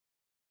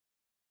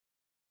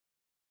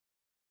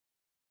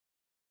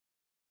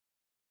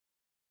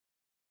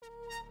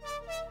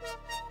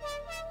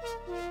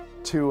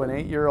To an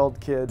 8-year-old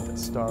kid,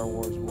 Star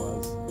Wars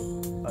was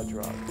a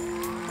drug.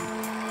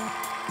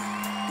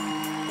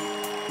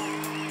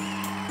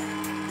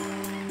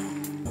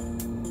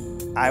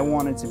 I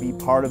wanted to be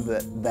part of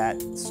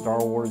that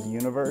Star Wars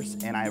universe,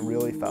 and I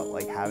really felt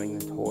like having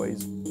the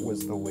toys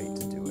was the way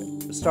to do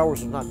it. Star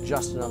Wars was not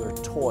just another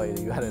toy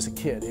that you had as a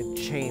kid. It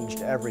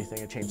changed everything.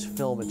 It changed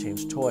film, it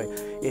changed toy.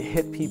 It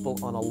hit people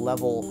on a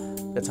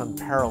level that's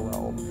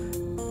unparalleled.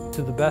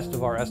 To the best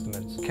of our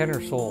estimates,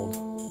 Kenner sold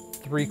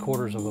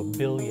 750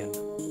 million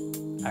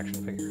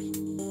action figures.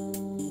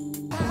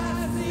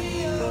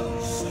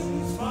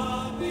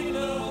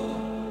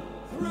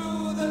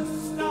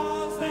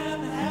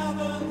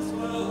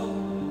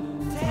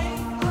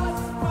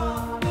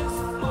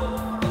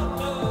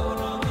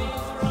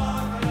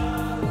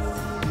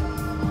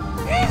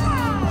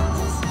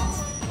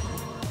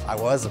 I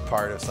was a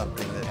part of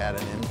something that had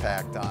an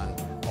impact on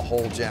a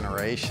whole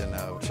generation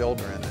of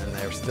children, and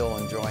they're still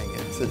enjoying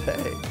it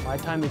today. My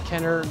time at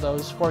Kenner,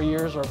 those 4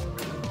 years, are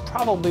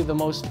probably the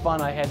most fun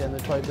I had in the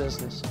toy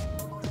business.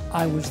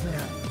 I was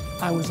there.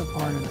 I was a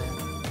part of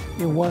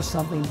that. It was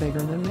something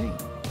bigger than me.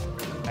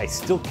 I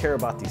still care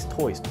about these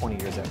toys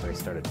 20 years after I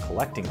started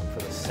collecting them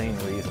for the same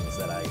reasons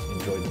that I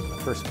enjoyed them in the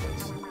first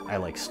place. I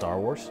like Star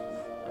Wars.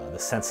 The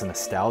sense of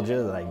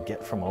nostalgia that I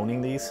get from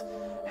owning these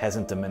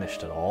hasn't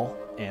diminished at all,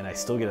 and I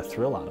still get a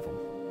thrill out of them.